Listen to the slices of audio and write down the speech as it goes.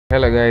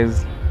Hello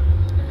guys,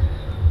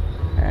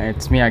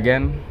 it's me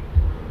again,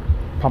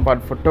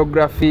 Pampered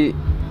Photography.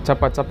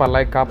 Chapa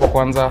like hapo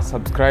kwanza,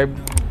 subscribe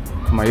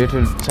to my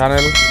YouTube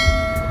channel.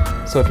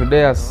 So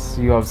today, as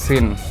you have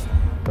seen,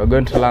 we're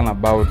going to learn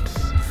about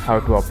how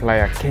to apply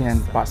a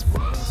Kenyan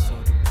passport.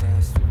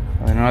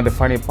 You know, the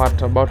funny part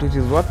about it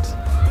is what?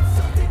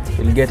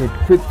 You'll get it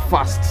quick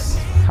fast.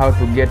 How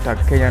to get a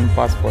Kenyan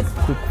passport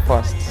quick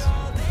fast.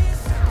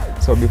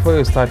 So before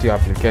you start your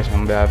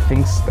application, there are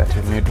things that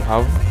you need to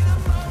have.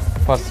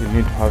 First, you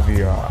need to have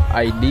your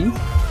ID,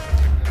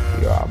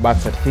 your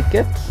birth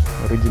certificate,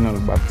 original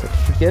birth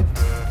certificate,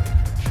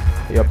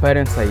 your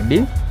parents' ID,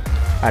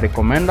 a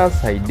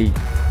recommender's ID.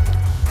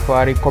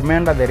 For a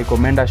recommender, the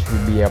recommender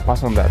should be a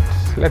person that,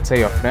 let's say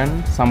your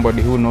friend,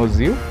 somebody who knows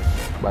you,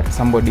 but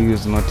somebody who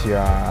is not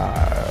your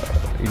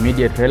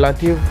immediate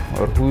relative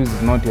or who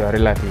is not your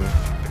relative.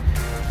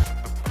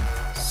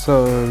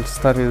 So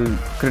start with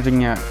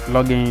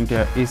logging into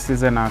your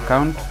eCitizen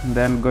account,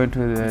 then go to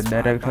the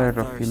Directorate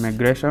of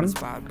Immigration.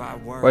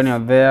 When you're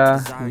there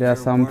are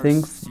some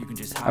things.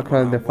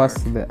 Actually, the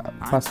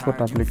passport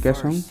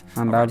application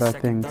and other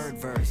things.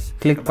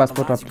 Click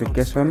passport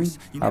application,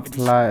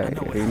 apply,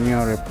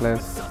 renew,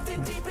 replace.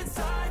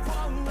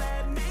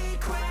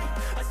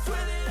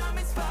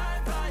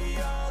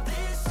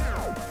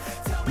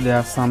 There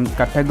are some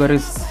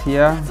categories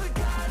here.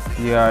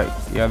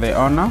 You're the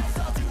owner.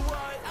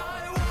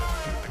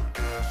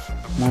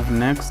 Move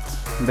next,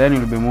 then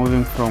you'll be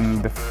moving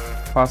from the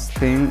first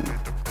thing,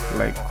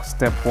 like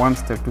step 1,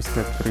 step 2,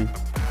 step 3.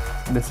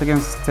 The second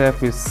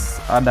step is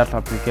adult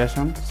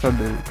application. So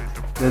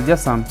there's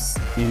just some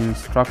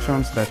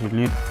instructions that you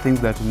need, things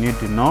that you need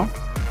to know.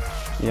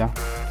 Yeah.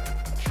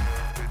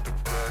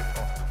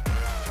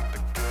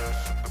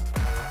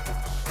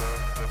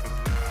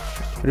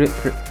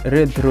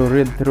 Read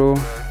through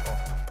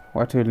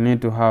what you'll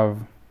need to have.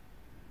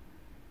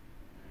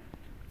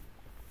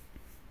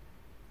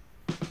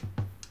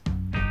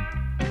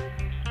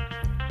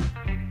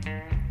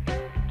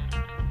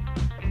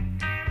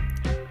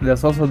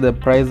 There's also the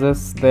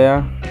prices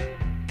there.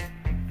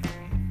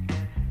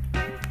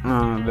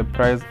 The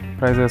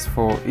prices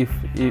for if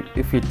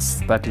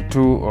it's 32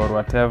 or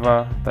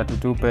whatever,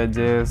 32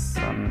 pages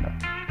and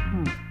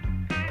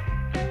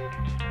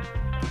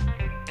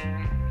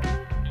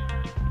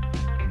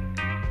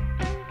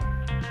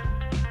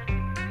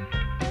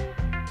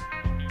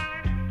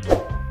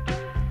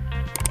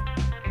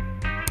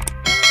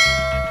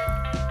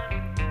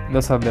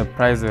those are the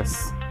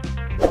prices.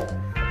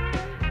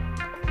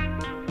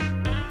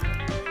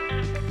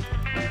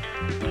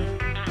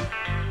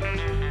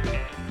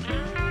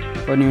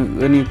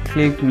 When you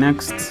click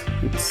next,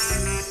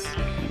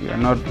 you're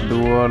not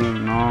dual,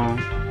 no.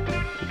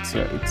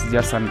 It's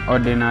just an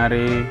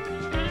ordinary.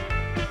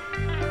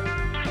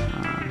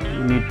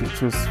 You need to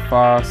choose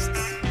first.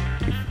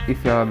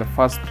 If you're the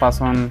first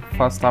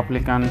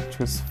applicant,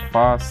 choose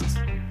first.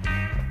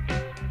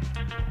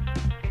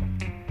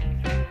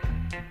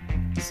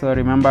 So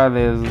remember,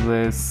 there's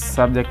the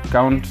subject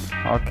count.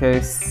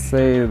 Okay,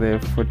 say the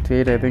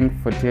 48. I think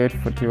 48,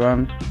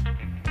 41.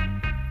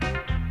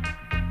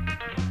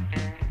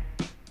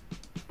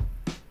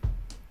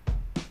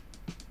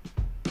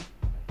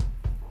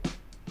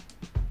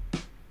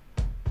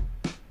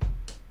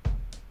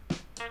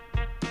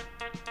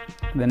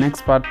 The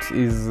next part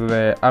is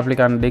the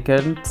applicant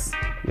details,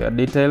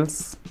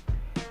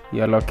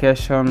 your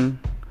location,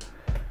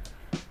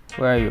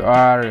 where you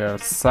are, your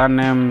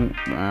surname,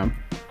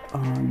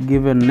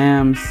 given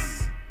names,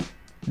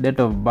 date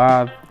of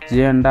birth,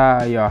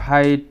 gender, your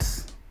height.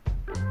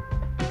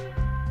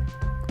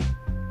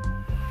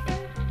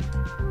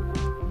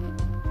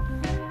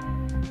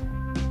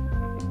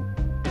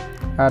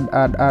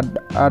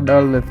 Add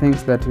all the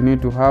things that you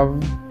need to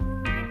have.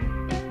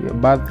 Your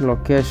birth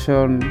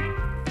location,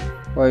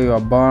 where you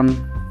are born.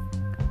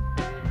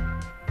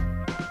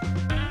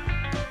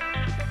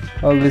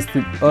 All these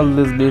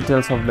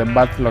details of the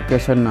birth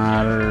location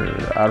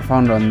are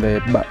found on the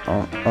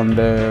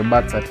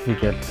birth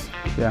certificate.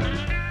 Yeah.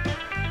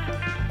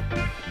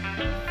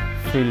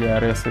 Fill your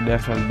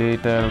residential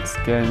details,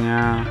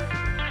 Kenya.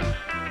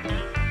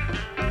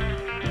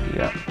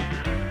 Yeah.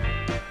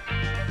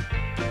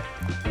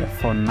 The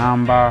phone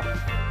number.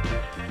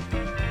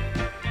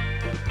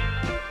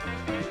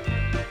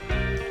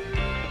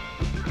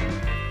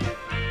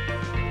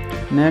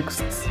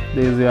 Next,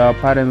 there's your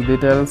parents'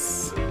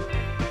 details.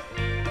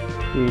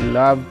 You'll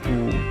have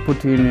to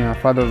put in your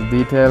father's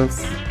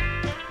details.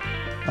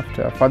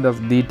 After your father's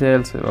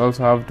details, you'll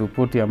also have to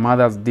put your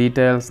mother's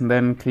details, and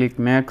then click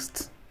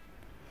next.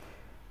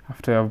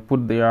 After you've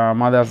put your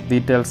mother's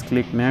details,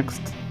 click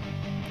next.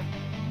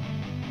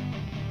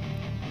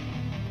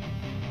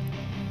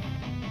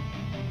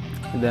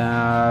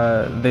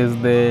 There's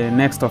the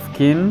next of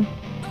kin.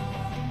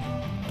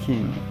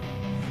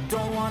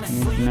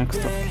 Next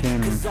of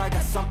kin.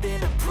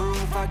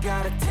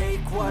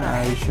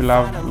 You should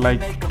have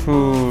like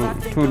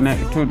two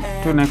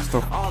next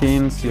of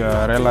kins.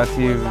 Your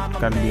relative,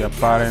 can be a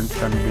parent,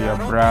 can be a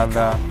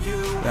brother.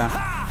 Yeah.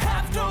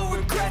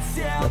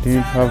 but you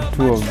need to have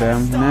 2 of them.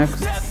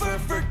 Next,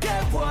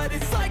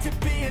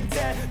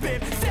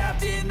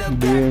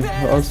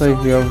 also if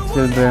you have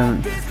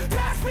children,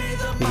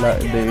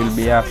 they will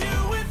be asked.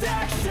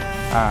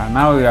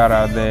 Now we are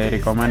at the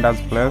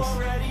recommender's place.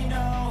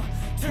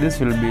 This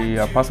will be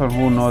a person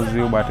who knows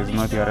you but is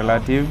not your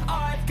relative,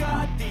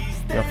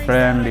 your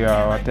friend,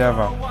 your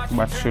whatever,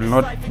 but should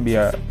not be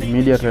an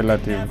immediate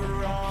relative.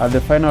 At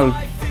the final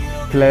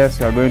place,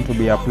 you are going to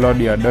be upload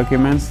your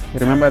documents.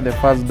 Remember the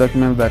first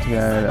document that you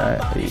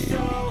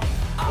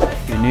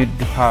need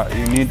to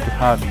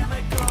have,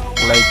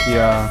 like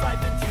your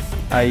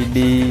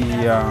ID,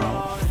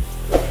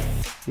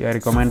 your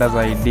recommender's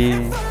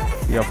ID,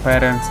 your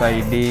parents'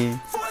 ID,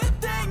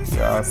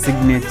 your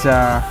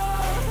signature,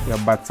 your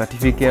birth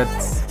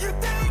certificates.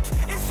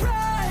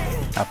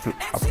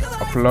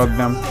 Upload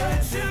them.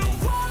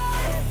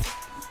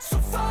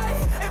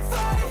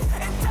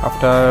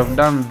 After I've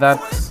done that,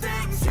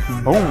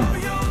 boom,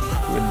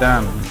 we're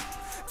done.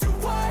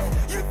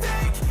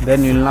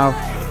 Then you'll now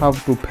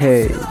have to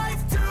pay.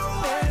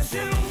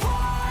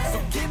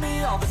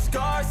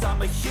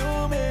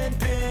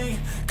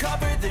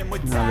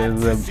 Now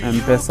there's the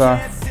M-Pesa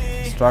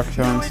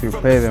instructions. You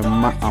pay the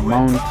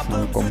amount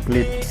and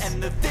complete.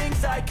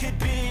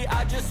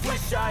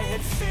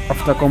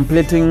 After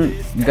completing,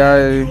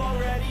 guys,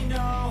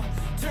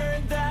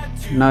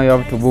 now you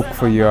have to book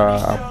for your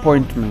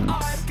appointment.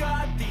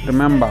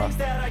 Remember,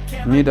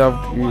 you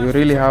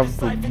really have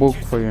to book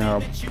for your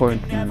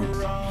appointment.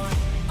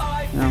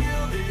 Yeah.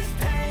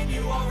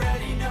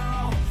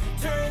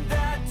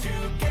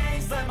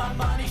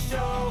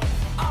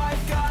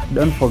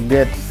 Don't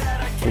forget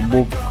to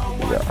book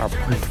your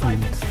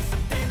appointment.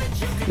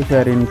 If you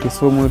are in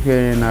Kisumu, if you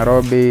are in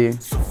Nairobi,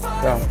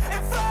 yeah,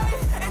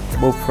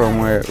 book from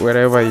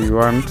wherever you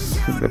want,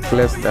 the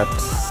place that